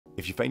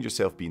if you find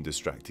yourself being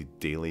distracted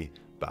daily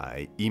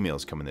by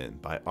emails coming in,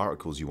 by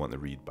articles you want to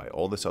read, by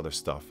all this other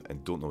stuff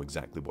and don't know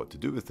exactly what to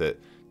do with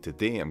it,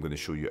 today I'm going to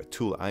show you a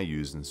tool I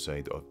use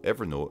inside of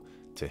Evernote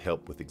to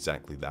help with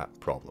exactly that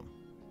problem.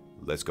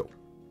 Let's go.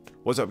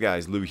 What's up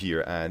guys, Lewi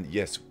here, and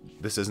yes,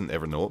 this isn't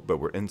Evernote,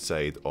 but we're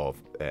inside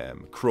of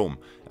Chrome.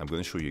 I'm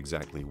going to show you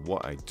exactly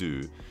what I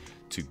do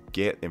to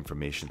get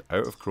information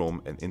out of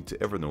Chrome and into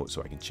Evernote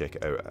so I can check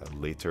it out at a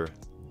later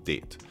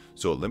date.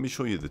 So let me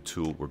show you the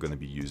tool we're going to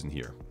be using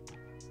here.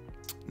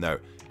 Now,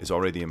 it's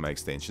already in my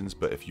extensions,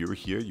 but if you were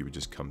here, you would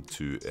just come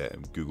to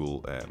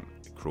Google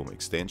Chrome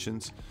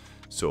extensions.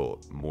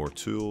 So more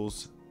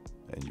tools,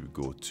 and you would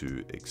go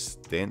to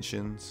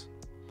extensions,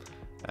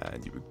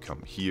 and you would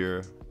come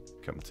here,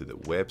 come to the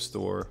web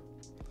store,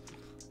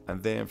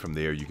 and then from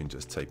there you can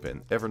just type in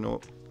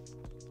Evernote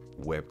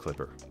Web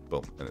Clipper.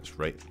 Boom, and it's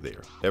right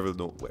there.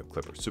 Evernote Web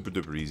Clipper. Super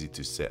duper easy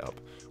to set up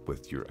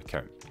with your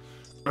account.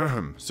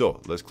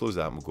 So let's close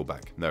that and we'll go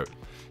back. Now,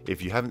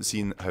 if you haven't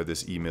seen how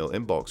this email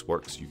inbox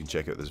works, you can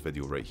check out this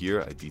video right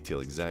here. I detail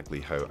exactly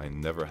how I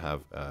never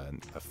have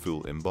a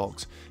full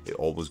inbox. It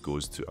always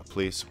goes to a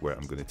place where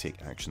I'm going to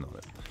take action on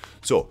it.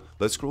 So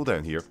let's scroll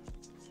down here.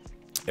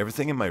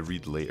 Everything in my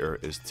read later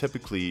is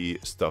typically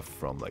stuff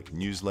from like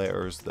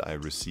newsletters that I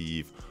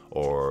receive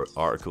or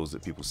articles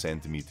that people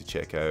send to me to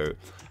check out,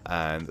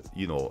 and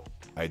you know,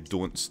 I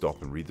don't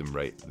stop and read them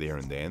right there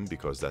and then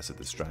because that's a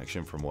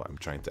distraction from what I'm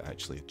trying to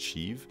actually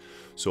achieve.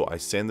 So I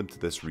send them to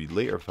this read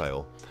later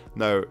file.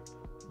 Now,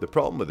 the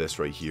problem with this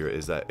right here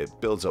is that it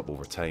builds up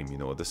over time. You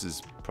know, this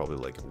is probably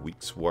like a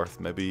week's worth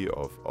maybe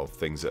of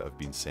things that have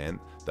been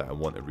sent that I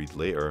want to read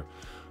later.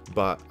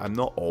 But I'm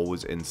not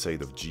always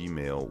inside of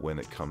Gmail when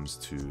it comes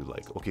to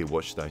like, okay,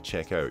 what should I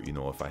check out? You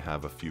know, if I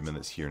have a few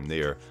minutes here and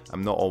there,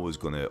 I'm not always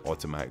going to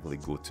automatically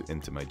go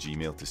into my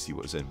Gmail to see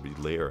what's in read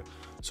later.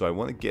 So I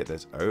want to get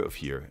this out of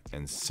here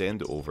and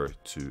send it over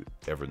to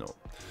Evernote.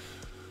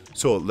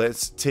 So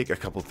let's take a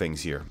couple things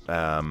here.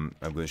 I'm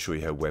going to show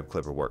you how Web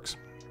Clipper works.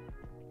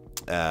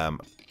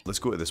 Let's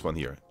go to this one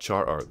here,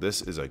 chart art.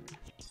 This is a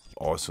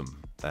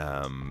awesome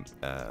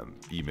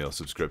email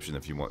subscription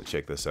if you want to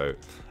check this out.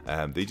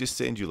 They just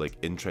send you like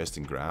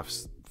interesting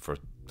graphs for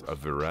a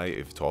variety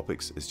of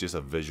topics. It's just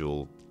a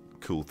visual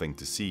cool thing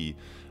to see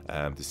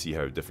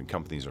how different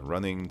companies are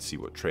running, see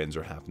what trends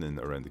are happening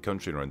around the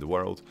country and around the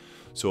world.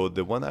 So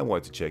the one I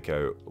wanted to check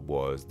out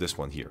was this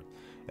one here.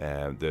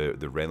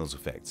 The Reynolds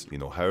effects, you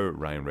know, how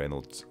Ryan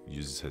Reynolds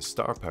uses his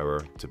star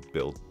power to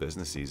build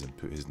businesses and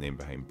put his name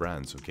behind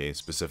brands. Okay,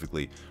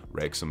 specifically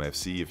Wrexham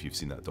FC. If you've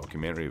seen that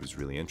documentary, it was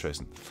really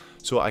interesting.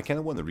 So I kind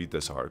of want to read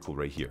this article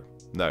right here.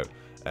 Now,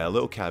 a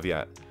little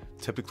caveat.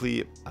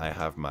 Typically, I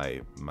have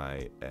my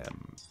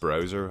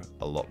browser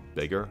a lot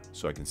bigger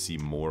so I can see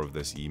more of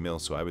this email.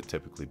 So I would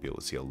typically be able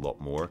to see a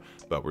lot more,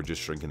 but we're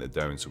just shrinking it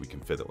down so we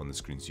can fit it on the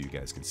screen so you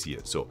guys can see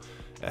it. So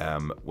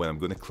when I'm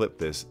going to clip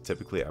this,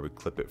 typically I would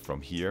clip it from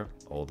here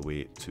all the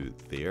way to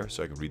there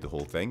so I can read the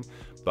whole thing.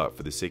 But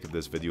for the sake of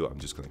this video, I'm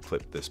just going to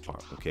clip this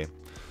part, okay?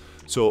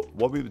 So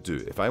what we would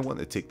do, if I want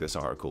to take this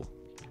article,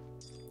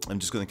 I'm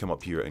just going to come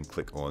up here and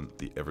click on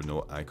the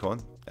Evernote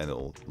icon and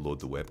it'll load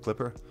the web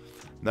clipper.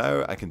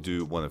 Now I can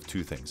do one of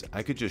two things.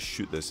 I could just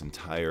shoot this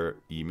entire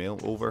email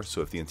over.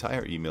 So if the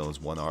entire email is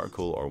one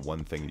article or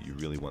one thing that you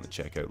really want to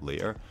check out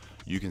later,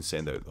 you can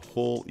send out the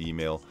whole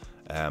email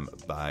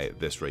by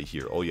this right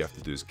here. All you have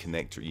to do is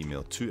connect your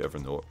email to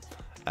Evernote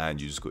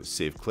and you just go to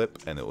save clip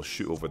and it will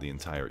shoot over the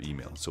entire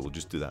email. So we'll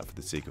just do that for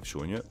the sake of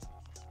showing you it.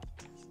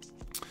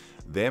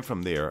 Then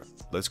from there,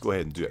 let's go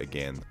ahead and do it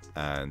again,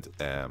 and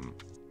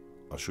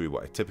I'll show you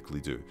what I typically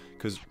do,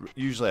 because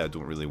usually I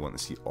don't really want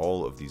to see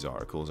all of these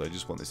articles. I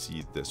just want to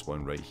see this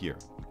one right here.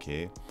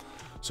 Okay,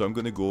 so I'm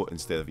going to go,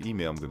 instead of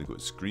email, I'm going to go to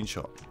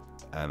screenshot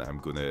and I'm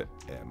going to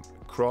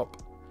crop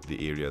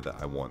the area that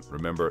I want.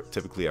 Remember,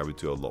 typically I would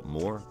do a lot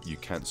more. You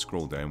can't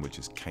scroll down, which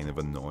is kind of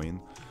annoying,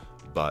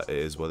 but it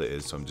is what it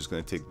is. So I'm just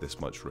going to take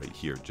this much right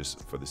here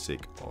just for the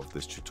sake of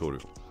this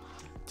tutorial.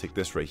 Take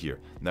this right here.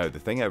 Now, the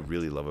thing I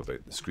really love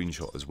about the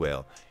screenshot as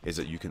well is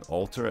that you can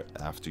alter it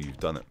after you've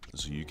done it.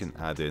 So you can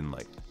add in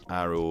like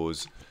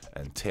arrows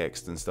and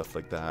text and stuff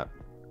like that.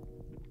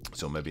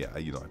 So maybe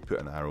I put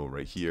an arrow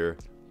right here,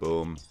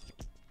 boom,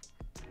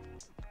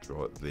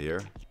 draw it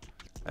there,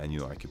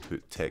 and I could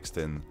put text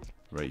in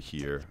right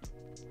here,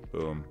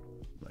 boom,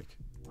 like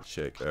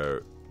check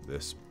out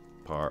this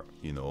part,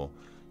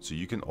 so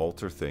you can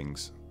alter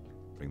things.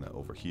 Bring that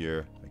over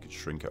here. I could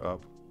shrink it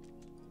up.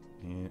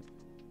 Yeah.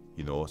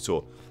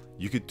 So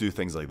you could do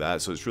things like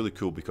that. So it's really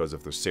cool because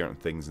if there's certain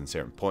things and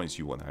certain points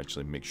you want to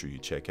actually make sure you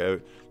check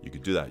out, you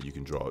could do that. You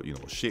can draw,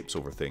 shapes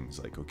over things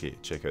like, okay,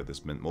 check out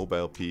this Mint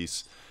Mobile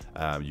piece.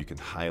 You can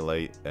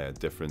highlight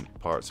different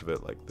parts of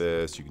it like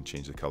this. You can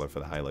change the color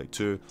for the highlight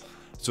too.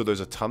 So there's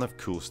a ton of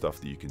cool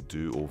stuff that you can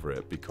do over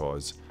it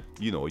because,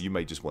 you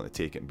might just want to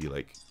take it and be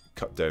like,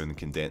 cut down and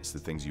condense the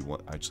things you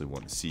actually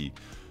want to see.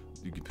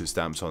 you can put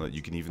stamps on it.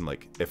 You can even,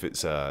 like, if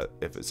it's a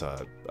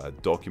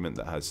document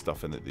that has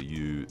stuff in it that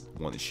you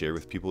want to share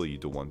with people, you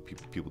don't want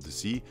people to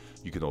see,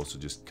 you can also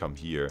just come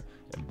here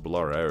and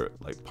blur out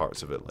like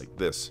parts of it like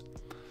this.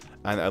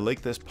 And I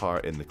like this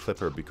part in the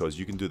Clipper because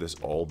you can do this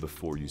all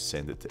before you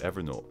send it to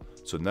Evernote.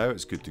 So now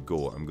it's good to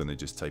go. I'm going to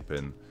just type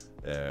in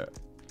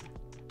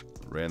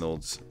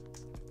Reynolds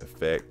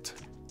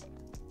effect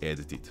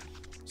edited.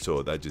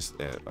 So that just,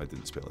 I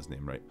didn't spell his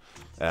name right.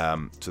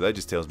 So that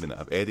just tells me that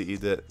I've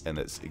edited it and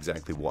it's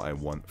exactly what I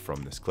want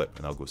from this clip.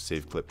 And I'll go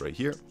save clip right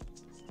here.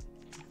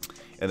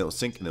 And it'll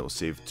sync and it'll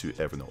save to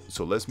Evernote.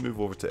 So let's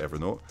move over to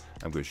Evernote.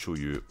 I'm going to show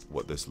you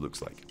what this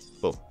looks like.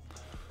 Boom.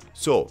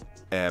 So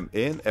in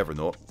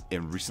Evernote,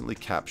 in recently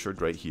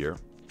captured right here,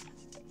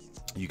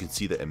 you can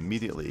see that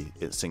immediately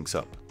it syncs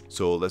up.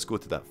 So let's go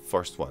to that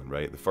first one,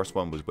 right? The first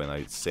one was when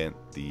I sent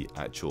the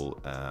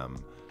actual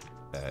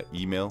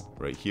email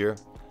right here,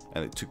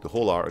 and it took the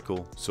whole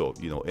article. So,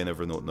 you know, in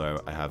Evernote now,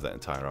 I have that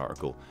entire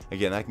article.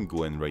 Again, I can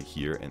go in right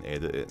here and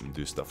edit it and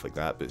do stuff like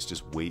that, but it's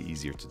just way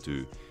easier to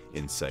do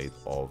inside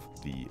of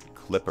the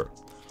Clipper.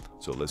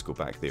 So let's go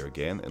back there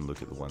again and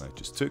look at the one I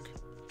just took.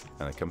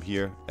 And I come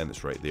here and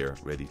it's right there,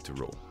 ready to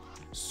roll.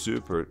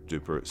 Super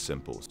duper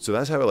simple. So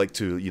that's how I like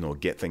to, you know,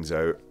 get things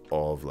out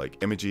of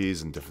like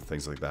images and different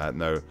things like that.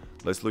 Now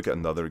let's look at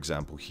another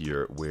example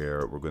here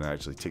where we're going to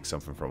actually take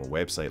something from a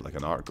website like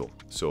an article.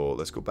 So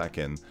let's go back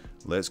in,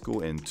 let's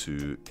go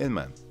into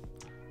Inman,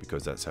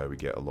 because that's how we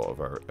get a lot of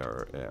our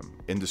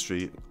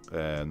industry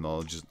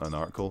knowledge in an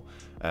article.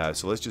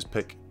 So let's just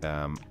pick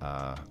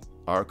a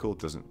article,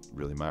 doesn't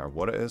really matter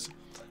what it is.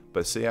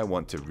 But say I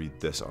want to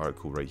read this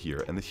article right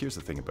here, and here's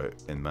the thing about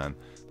Inman,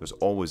 there's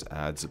always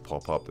ads that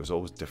pop up, there's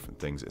always different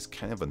things. It's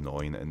kind of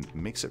annoying and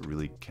makes it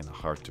really kind of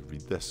hard to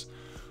read this.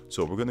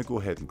 So we're going to go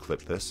ahead and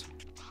clip this.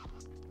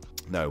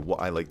 Now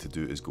what I like to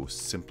do is go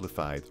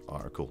simplified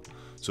article.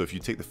 So if you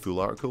take the full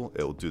article,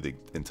 it'll do the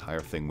entire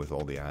thing with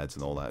all the ads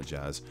and all that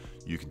jazz.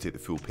 You can take the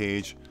full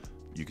page,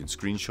 you can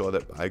screenshot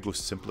it, but I go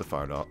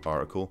simplified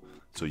article.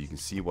 So you can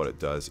see what it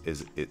does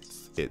is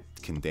it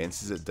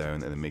condenses it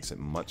down and it makes it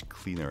much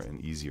cleaner and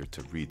easier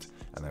to read.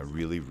 And I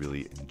really,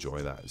 really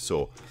enjoy that.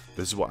 So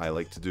this is what I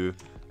like to do.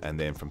 And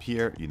then from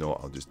here, you know,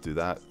 I'll just do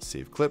that,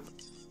 save clip,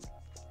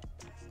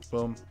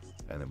 boom.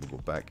 And then we'll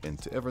go back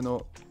into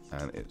Evernote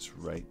and it's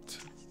right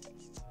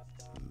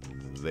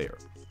there,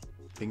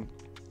 ping,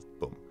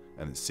 boom,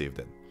 and it's saved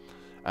in.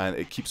 And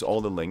it keeps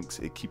all the links,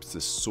 it keeps the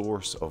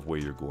source of where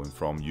you're going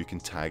from. You can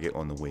tag it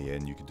on the way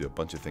in, you can do a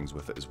bunch of things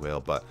with it as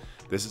well, but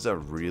this is a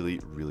really,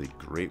 really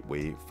great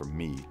way for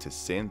me to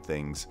send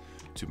things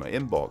to my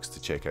inbox to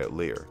check out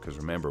later. Because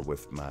remember,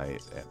 with my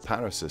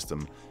Para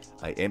system,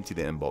 I empty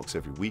the inbox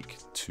every week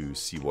to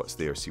see what's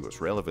there, see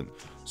what's relevant.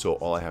 So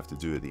all I have to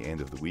do at the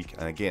end of the week,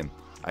 and again,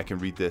 I can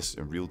read this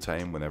in real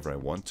time whenever I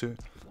want to.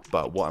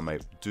 But what I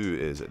might do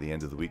is at the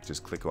end of the week,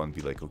 just click on and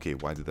be like, okay,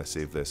 why did I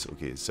save this?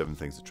 Okay, it's 7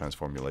 things to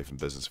transform your life and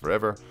business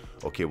forever.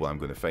 Okay, well, I'm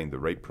going to find the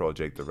right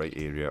project, the right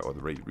area, or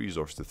the right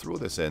resource to throw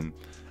this in.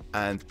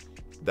 And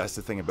that's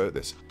the thing about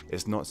this.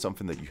 It's not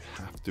something that you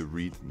have to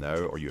read now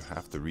or you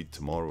have to read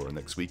tomorrow or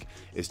next week.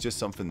 It's just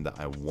something that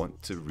I want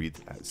to read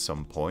at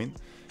some point.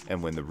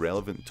 And when the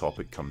relevant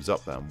topic comes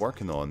up that I'm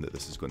working on that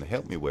this is going to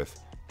help me with,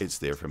 it's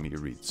there for me to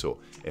read. So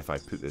if I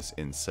put this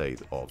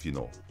inside of, you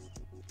know,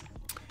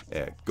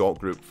 Gault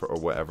group or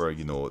whatever,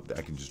 you know,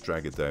 I can just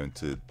drag it down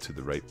to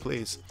the right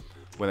place.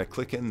 When I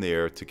click in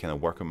there to kind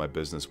of work on my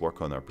business,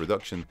 work on our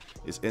production,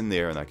 it's in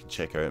there and I can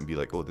check out and be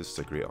like, oh, this is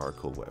a great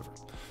article, whatever.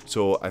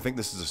 So I think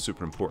this is a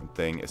super important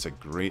thing. It's a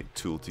great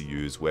tool to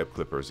use. Web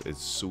clippers,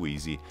 it's so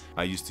easy.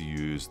 I used to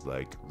use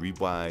like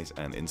Readwise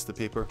and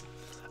Instapaper.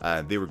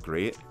 They were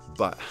great,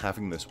 but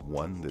having this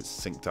one that's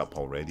synced up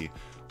already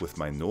with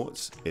my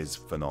notes is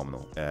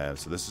phenomenal.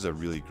 So this is a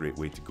really great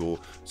way to go.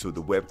 So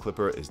the Web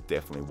Clipper is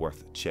definitely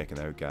worth checking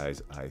out,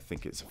 guys. I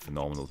think it's a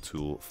phenomenal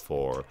tool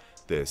for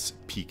this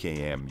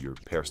PKM, your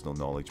personal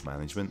knowledge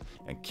management,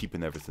 and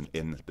keeping everything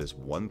in this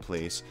one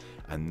place.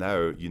 And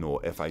now, you know,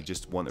 if I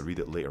just want to read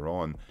it later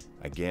on,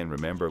 again,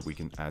 remember, we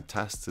can add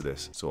tasks to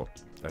this. So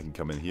I can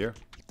come in here,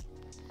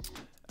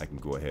 I can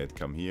go ahead,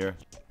 come here,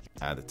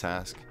 add a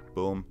task,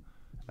 boom.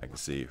 I can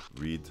say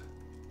read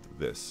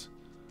this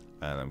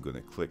and I'm going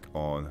to click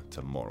on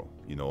tomorrow,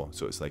 you know.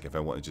 So it's like if I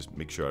want to just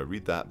make sure I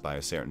read that by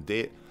a certain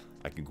date,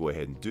 I can go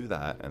ahead and do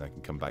that, and I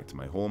can come back to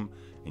my home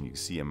and you can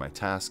see in my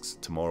tasks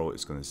tomorrow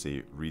it's going to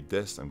say read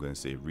this. I'm going to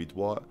say read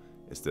what?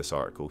 It's this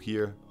article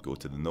here. Go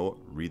to the note,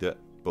 read it,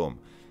 boom.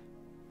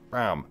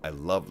 Bam. I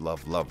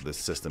love this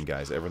system,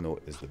 guys.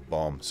 Evernote is the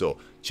bomb. So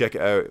check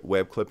it out,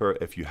 Web Clipper.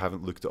 If you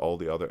haven't looked at all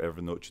the other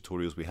Evernote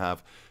tutorials we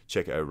have,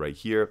 check it out right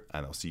here,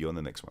 and I'll see you on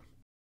the next one.